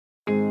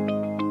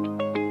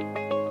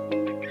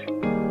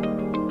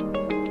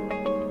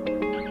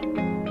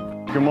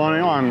Good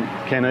morning, I'm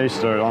Ken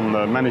Easter. I'm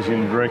the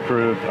Managing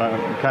Director of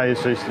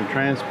KS Eastern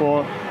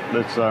Transport.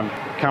 It's a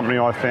company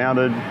I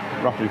founded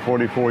roughly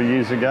 44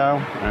 years ago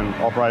and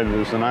operated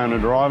as an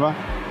owner-driver.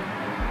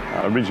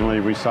 Originally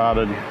we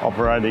started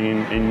operating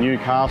in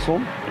Newcastle.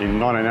 In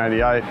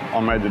 1988 I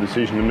made the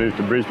decision to move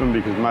to Brisbane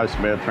because most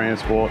of our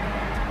transport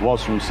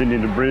was from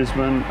Sydney to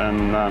Brisbane,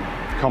 and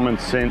common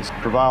sense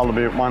prevailed to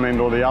be at one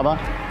end or the other.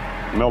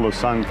 My eldest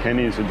son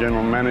Kenny is the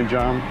General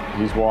Manager.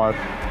 His wife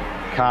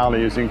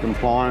Carly is in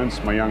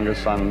compliance. My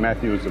youngest son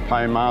Matthew is the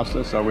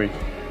paymaster, so we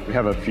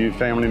have a few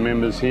family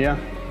members here.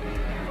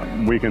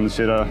 We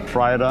consider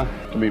freighter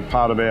to be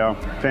part of our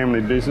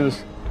family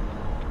business.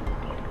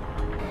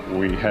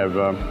 We have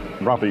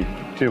roughly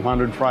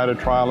 200 freighter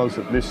trailers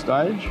at this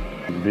stage.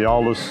 The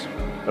oldest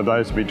of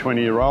those to be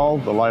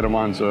 20-year-old. The later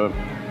ones are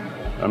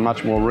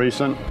much more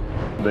recent.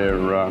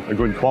 They're a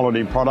good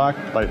quality product.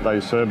 They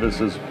service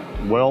as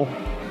well.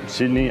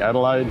 Sydney,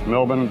 Adelaide,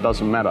 Melbourne,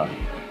 doesn't matter.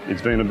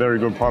 It's been a very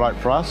good product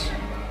for us.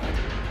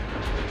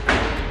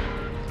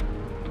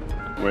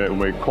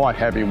 We're quite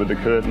happy with the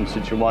curtain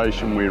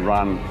situation. We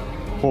run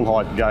full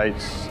height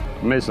gates,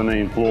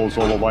 mezzanine floors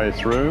all the way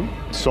through.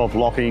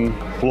 Self-locking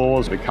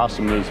floors, the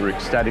customers are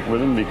ecstatic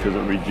with them because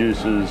it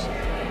reduces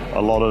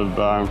a lot of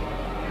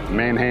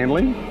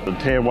manhandling. The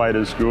tear weight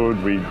is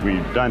good. We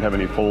don't have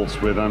any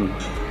faults with them.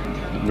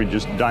 We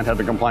just don't have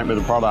a complaint with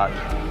the product.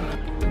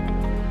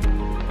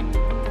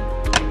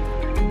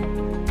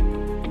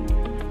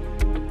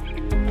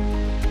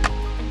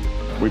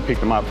 We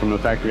pick them up from the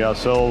factory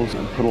ourselves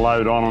and put a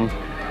load on them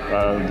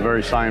the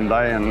very same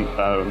day and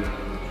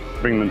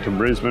bring them to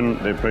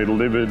Brisbane. They're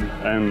pre-delivered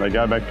and they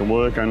go back to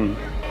work, and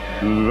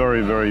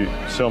very, very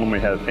seldom we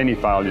have any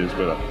failures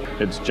with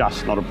it. It's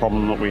just not a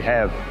problem that we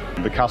have.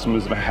 The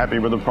customers are happy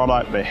with the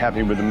product, they're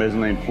happy with the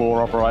mezzanine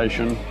floor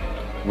operation.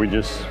 We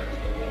just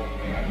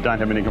don't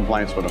have any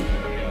complaints with them.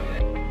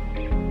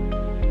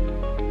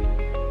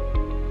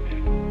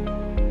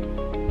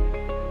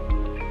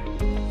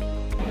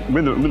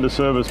 With the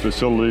service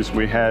facilities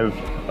we have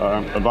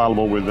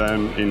available with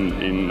them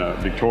in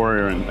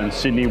Victoria and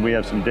Sydney, we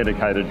have some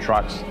dedicated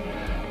trucks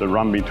that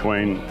run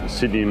between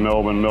Sydney and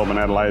Melbourne,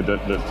 Adelaide,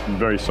 that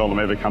very seldom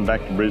ever come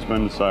back to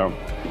Brisbane. So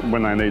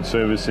when they need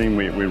servicing,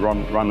 we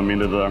run them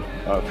into the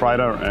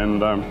freighter,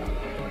 and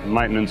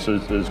maintenance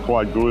is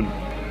quite good.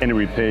 Any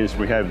repairs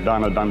we have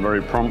done are done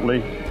very promptly.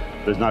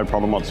 There's no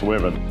problem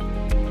whatsoever.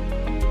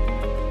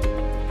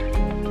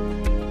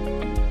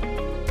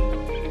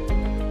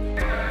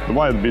 The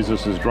way the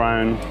business has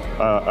grown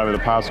over the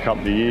past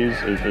couple of years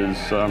is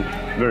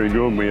very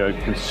good. We have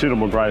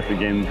considerable growth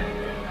again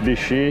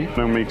this year,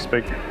 and we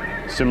expect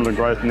similar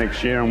growth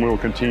next year, and we'll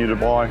continue to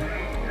buy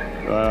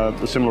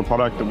the similar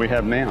product that we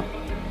have now.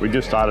 We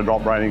just started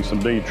operating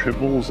some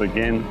B-triples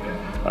again.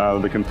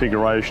 The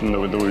configuration that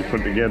we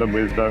put together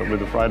with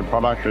the freighter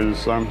product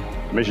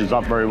measures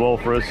up very well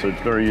for us. It's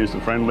very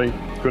user-friendly.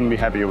 Couldn't be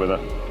happier with it.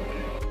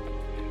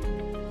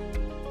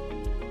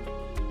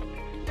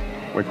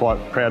 We're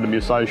quite proud to be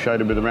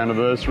associated with their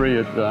anniversary.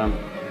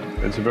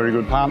 It's a very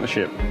good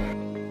partnership.